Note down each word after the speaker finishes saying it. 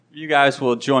You guys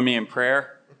will join me in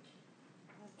prayer.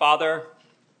 Father,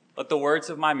 let the words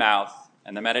of my mouth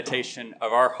and the meditation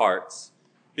of our hearts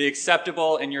be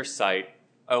acceptable in your sight,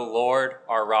 O Lord,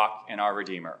 our rock and our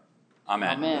Redeemer.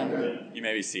 Amen. Amen. You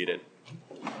may be seated.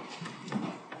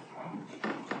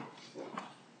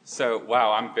 So,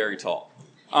 wow, I'm very tall.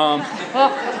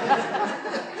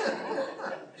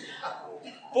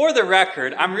 For the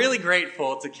record, I'm really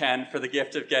grateful to Ken for the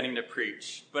gift of getting to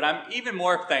preach, but I'm even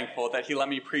more thankful that he let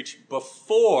me preach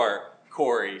before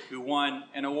Corey, who won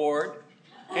an award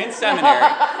in seminary,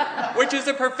 which is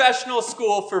a professional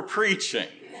school for preaching.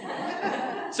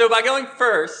 So by going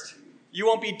first, you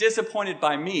won't be disappointed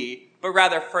by me, but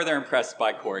rather further impressed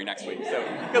by Corey next week. So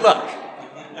good luck.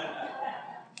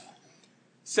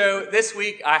 So this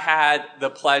week I had the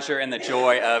pleasure and the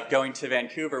joy of going to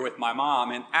Vancouver with my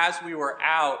mom, and as we were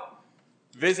out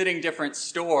visiting different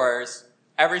stores,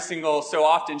 every single so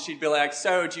often she'd be like,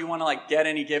 so do you want to get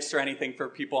any gifts or anything for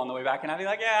people on the way back? And I'd be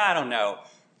like, yeah, I don't know.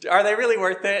 Are they really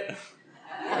worth it?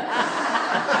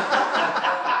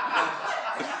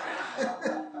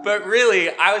 But really,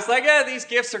 I was like, yeah, these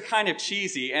gifts are kind of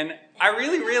cheesy. And I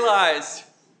really realized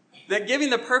that giving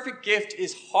the perfect gift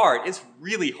is hard. It's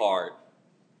really hard.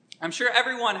 I'm sure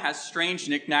everyone has strange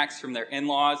knickknacks from their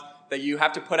in-laws that you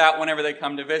have to put out whenever they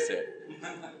come to visit.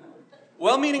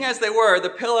 Well-meaning as they were,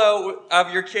 the pillow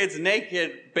of your kids'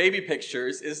 naked baby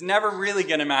pictures is never really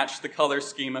going to match the color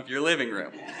scheme of your living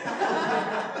room.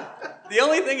 The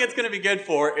only thing it's going to be good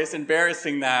for is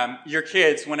embarrassing them, your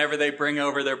kids, whenever they bring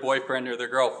over their boyfriend or their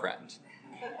girlfriend.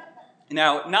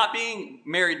 Now, not being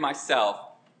married myself,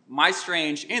 my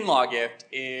strange in-law gift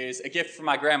is a gift from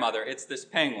my grandmother. It's this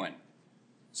penguin.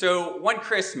 So one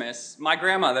Christmas, my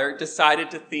grandmother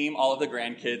decided to theme all of the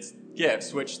grandkids'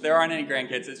 gifts, which there aren't any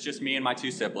grandkids, it's just me and my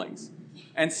two siblings.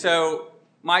 And so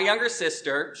my younger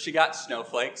sister, she got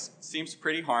snowflakes, seems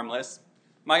pretty harmless.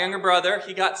 My younger brother,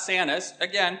 he got Santas,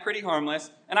 again, pretty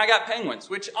harmless. And I got penguins,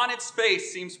 which on its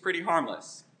face seems pretty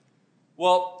harmless.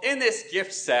 Well, in this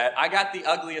gift set, I got the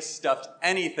ugliest stuffed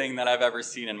anything that I've ever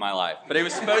seen in my life. But it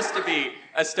was supposed to be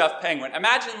a stuffed penguin.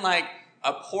 Imagine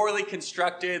a poorly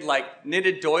constructed,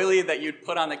 knitted doily that you'd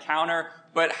put on the counter,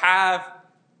 but have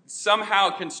somehow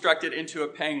constructed into a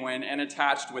penguin and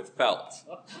attached with felt.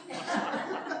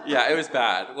 Yeah, it was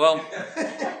bad. Well,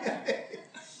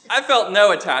 I felt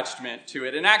no attachment to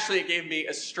it, and actually it gave me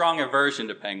a strong aversion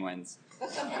to penguins.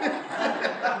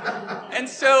 And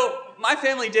so my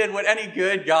family did what any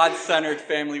good God-centered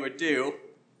family would do.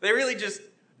 They really just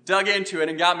dug into it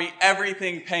and got me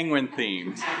everything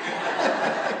penguin-themed.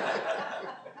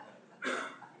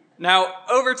 Now,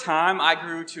 over time, I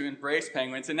grew to embrace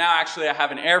penguins, and now actually I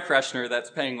have an air freshener that's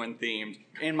penguin-themed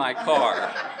in my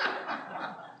car.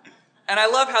 And I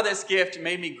love how this gift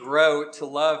made me grow to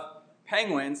love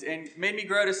penguins and made me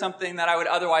grow to something that I would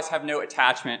otherwise have no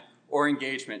attachment or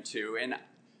engagement to. And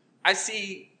I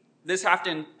see this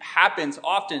happens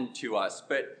often to us,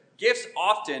 but gifts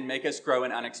often make us grow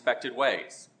in unexpected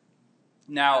ways.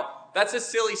 Now, that's a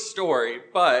silly story,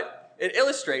 but it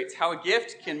illustrates how a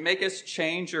gift can make us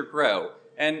change or grow,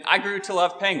 and I grew to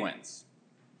love penguins.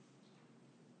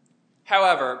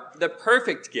 However, the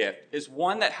perfect gift is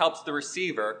one that helps the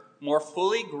receiver more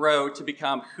fully grow to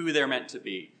become who they're meant to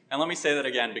be. And let me say that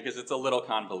again because it's a little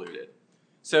convoluted.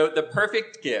 So the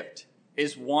perfect gift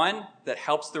is one that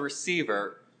helps the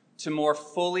receiver to more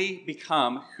fully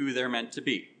become who they're meant to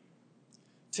be.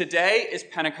 Today is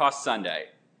Pentecost Sunday.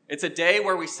 It's a day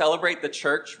where we celebrate the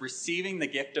church receiving the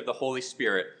gift of the Holy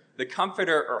Spirit, the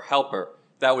comforter or helper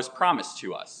that was promised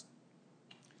to us.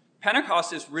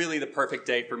 Pentecost is really the perfect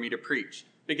day for me to preach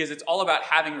because it's all about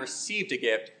having received a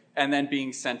gift and then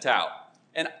being sent out.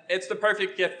 And it's the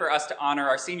perfect gift for us to honor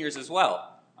our seniors as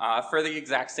well, for the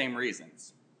exact same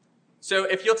reasons. So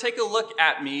if you'll take a look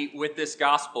at me with this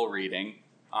gospel reading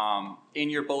in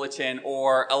your bulletin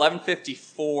or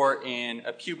 1154 in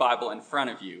a pew Bible in front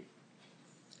of you.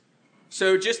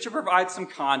 So just to provide some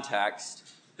context,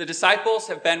 the disciples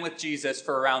have been with Jesus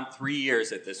for around 3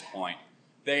 years at this point.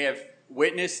 They have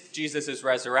witnessed Jesus'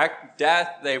 death.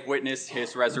 They've witnessed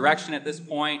his resurrection at this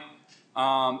point.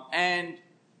 And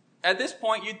at this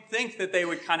point, you'd think that they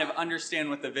would kind of understand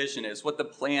what the vision is, what the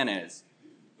plan is.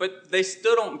 But they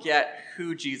still don't get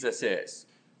who Jesus is.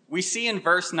 We see in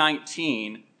verse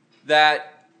 19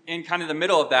 that in kind of the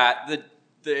middle of that,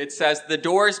 it says, the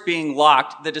doors being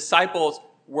locked, the disciples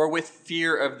were with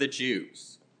fear of the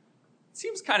Jews. It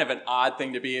seems kind of an odd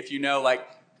thing to be if you know,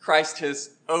 Christ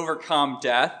has overcome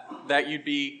death, that you'd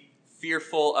be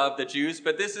fearful of the Jews,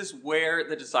 but this is where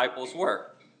the disciples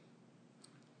were.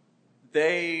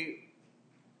 They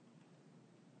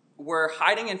were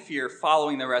hiding in fear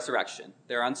following the resurrection.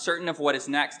 They're uncertain of what is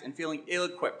next and feeling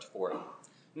ill-equipped for it.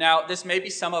 Now, this may be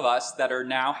some of us that are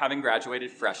now having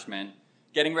graduated freshmen,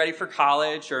 getting ready for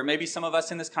college, or maybe some of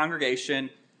us in this congregation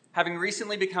having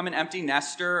recently become an empty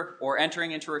nester or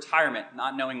entering into retirement,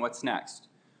 not knowing what's next.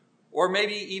 Or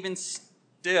maybe even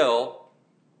still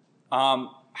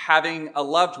having a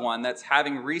loved one that's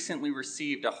having recently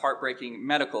received a heartbreaking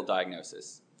medical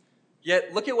diagnosis.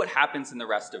 Yet look at what happens in the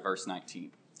rest of verse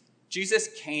 19. Jesus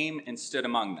came and stood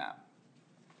among them.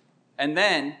 And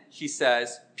then he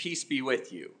says, "Peace be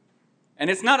with you." And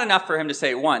it's not enough for him to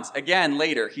say it once. Again,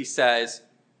 later, he says,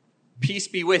 "Peace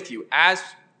be with you. As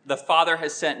the Father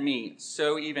has sent me,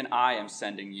 so even I am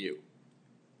sending you."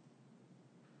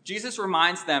 Jesus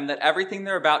reminds them that everything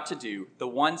they're about to do, the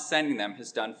one sending them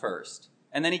has done first.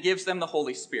 And then he gives them the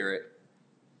Holy Spirit.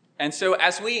 And so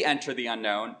as we enter the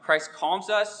unknown, Christ calms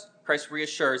us, Christ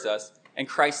reassures us, and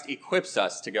Christ equips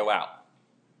us to go out.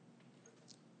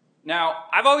 Now,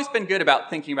 I've always been good about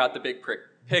thinking about the big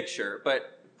picture,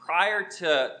 but prior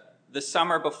to the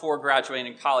summer before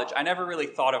graduating college, I never really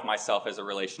thought of myself as a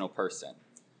relational person.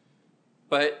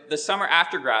 But the summer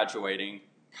after graduating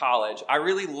college, I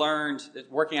really learned,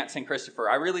 working at St. Christopher,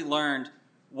 I really learned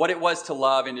what it was to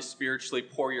love and to spiritually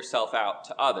pour yourself out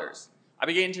to others. I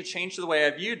began to change the way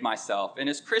I viewed myself, and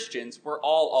as Christians, we're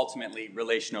all ultimately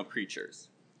relational creatures.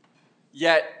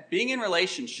 Yet, being in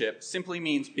relationship simply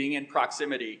means being in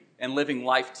proximity and living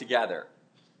life together.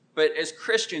 But as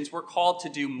Christians, we're called to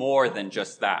do more than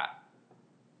just that.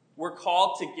 We're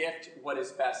called to gift what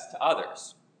is best to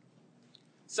others.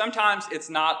 Sometimes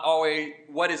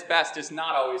what is best is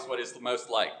not always what is the most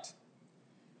liked.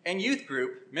 In youth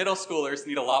group, middle schoolers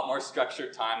need a lot more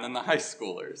structured time than the high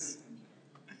schoolers.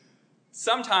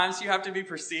 Sometimes you have to be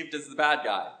perceived as the bad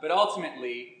guy, but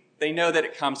ultimately, they know that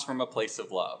it comes from a place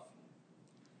of love.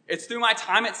 It's through my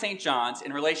time at St. John's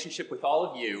in relationship with all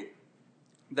of you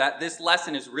that this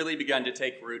lesson has really begun to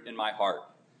take root in my heart.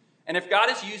 And if God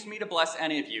has used me to bless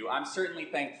any of you, I'm certainly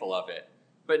thankful of it.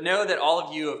 But know that all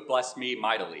of you have blessed me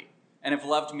mightily and have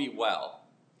loved me well.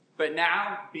 But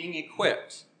now, being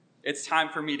equipped, it's time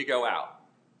for me to go out.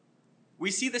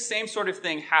 We see the same sort of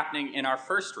thing happening in our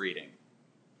first reading,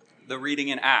 the reading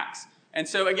in Acts. And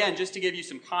so again, just to give you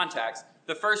some context,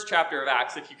 the first chapter of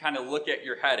Acts, if you kind of look at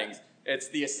your headings, it's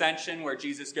the ascension where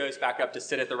Jesus goes back up to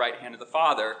sit at the right hand of the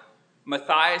Father.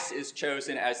 Matthias is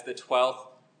chosen as the 12th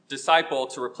disciple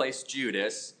to replace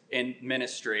Judas in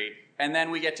ministry. And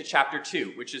then we get to chapter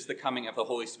 2, which is the coming of the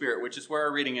Holy Spirit, which is where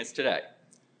our reading is today.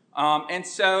 And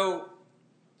so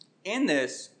in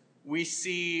this, we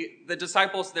see the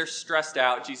disciples, they're stressed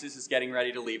out. Jesus is getting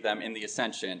ready to leave them in the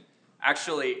ascension.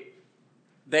 Actually,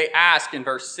 they ask in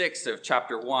verse 6 of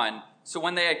chapter 1, so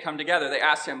when they had come together, they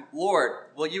asked him, "Lord,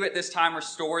 will you at this time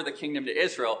restore the kingdom to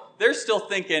Israel?" They're still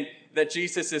thinking that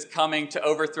Jesus is coming to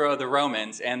overthrow the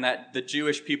Romans and that the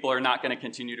Jewish people are not going to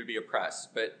continue to be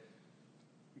oppressed. But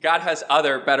God has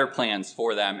other better plans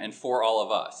for them and for all of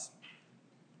us.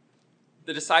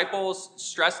 The disciples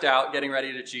stressed out, getting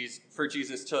ready for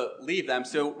Jesus to leave them.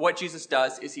 So what Jesus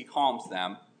does is he calms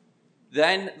them.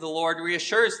 Then the Lord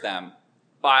reassures them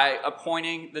by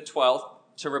appointing the 12th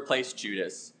to replace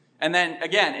Judas. And then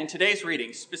again, in today's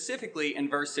reading, specifically in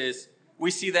verses,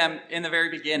 we see them in the very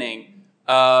beginning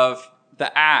of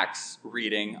the Acts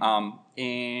reading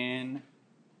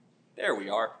there we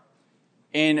are.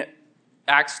 In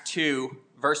Acts 2,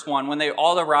 verse 1, when they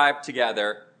all arrived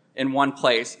together in one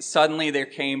place, suddenly there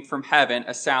came from heaven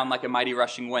a sound like a mighty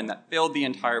rushing wind that filled the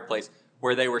entire place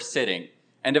where they were sitting.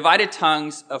 And divided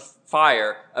tongues of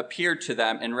fire appeared to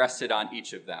them and rested on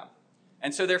each of them.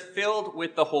 And so they're filled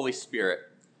with the Holy Spirit.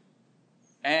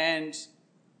 And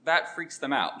that freaks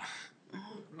them out.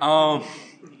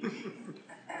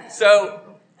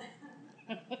 So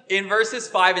in verses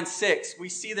 5 and 6, we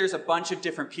see there's a bunch of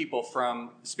different people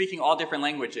from speaking all different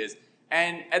languages.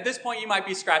 And at this point, you might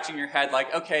be scratching your head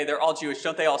like, okay, they're all Jewish.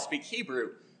 Don't they all speak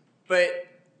Hebrew? But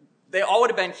they all would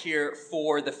have been here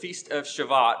for the Feast of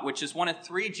Shavuot, which is one of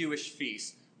 3 Jewish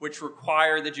feasts which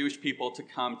require the Jewish people to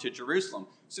come to Jerusalem.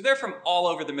 So they're from all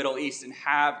over the Middle East and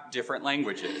have different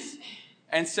languages.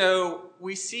 And so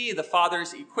we see the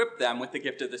fathers equip them with the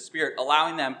gift of the Spirit,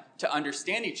 allowing them to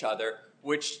understand each other,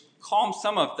 which calms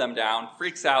some of them down,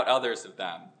 freaks out others of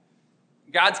them.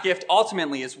 God's gift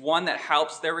ultimately is one that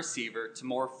helps their receiver to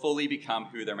more fully become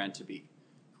who they're meant to be,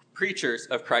 preachers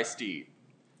of Christ's deed.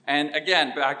 And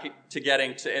again, back to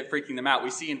getting to it freaking them out,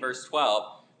 we see in verse 12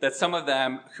 that some of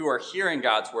them who are hearing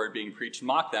God's word being preached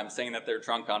mock them, saying that they're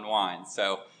drunk on wine.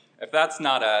 So if that's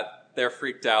not they're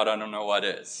freaked out, I don't know what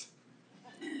is.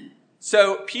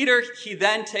 So Peter, he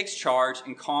then takes charge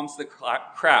and calms the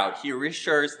crowd. He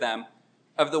reassures them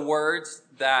of the words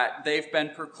that they've been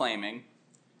proclaiming.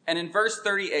 And in verse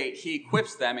 38, he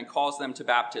equips them and calls them to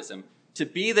baptism, to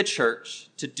be the church,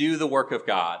 to do the work of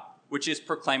God, which is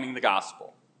proclaiming the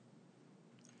gospel.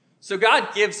 So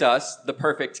God gives us the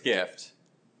perfect gift,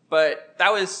 but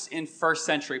that was in first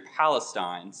century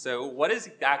Palestine. So what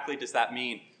exactly does that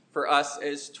mean for us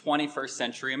as 21st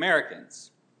century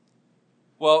Americans?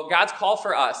 Well, God's call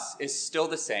for us is still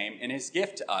the same, and his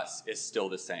gift to us is still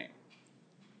the same.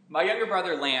 My younger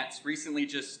brother Lance recently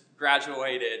just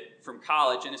graduated from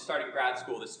college and is starting grad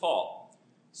school this fall.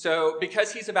 So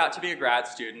because he's about to be a grad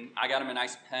student, I got him a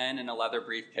nice pen and a leather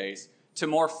briefcase to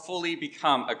more fully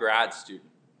become a grad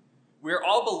student. We're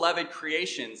all beloved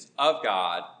creations of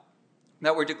God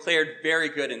that were declared very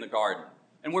good in the garden,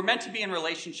 and we're meant to be in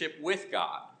relationship with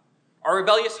God. Our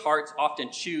rebellious hearts often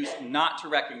choose not to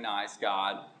recognize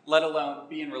God, let alone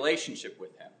be in relationship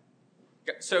with him.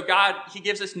 So God, he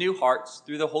gives us new hearts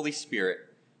through the Holy Spirit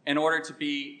in order to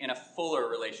be in a fuller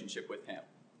relationship with him.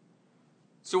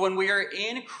 So when we are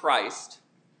in Christ,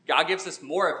 God gives us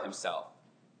more of himself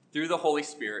through the Holy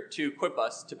Spirit to equip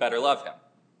us to better love him.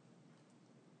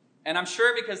 And I'm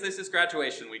sure because this is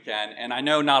graduation weekend, and I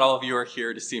know not all of you are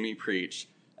here to see me preach,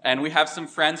 and we have some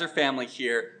friends or family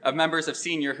here of members of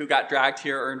senior who got dragged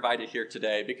here or invited here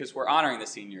today because we're honoring the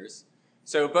seniors.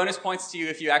 So bonus points to you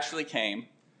if you actually came.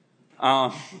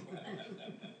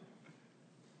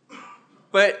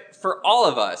 But for all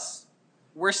of us,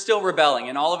 we're still rebelling,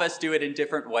 and all of us do it in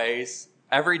different ways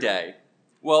every day.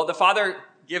 Well, the Father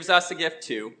gives us a gift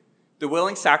too, the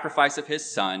willing sacrifice of his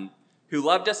Son, who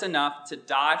loved us enough to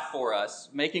die for us,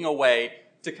 making a way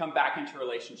to come back into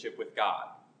relationship with God.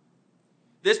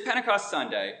 This Pentecost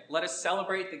Sunday, let us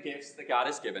celebrate the gifts that God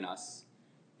has given us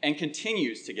and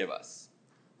continues to give us.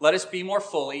 Let us be more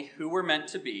fully who we're meant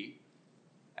to be,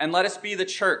 and let us be the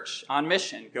church on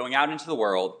mission, going out into the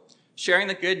world, sharing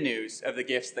the good news of the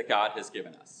gifts that God has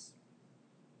given us.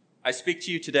 I speak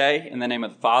to you today in the name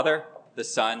of the Father, the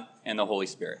Son, and the Holy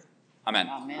Spirit. Amen.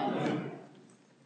 Amen.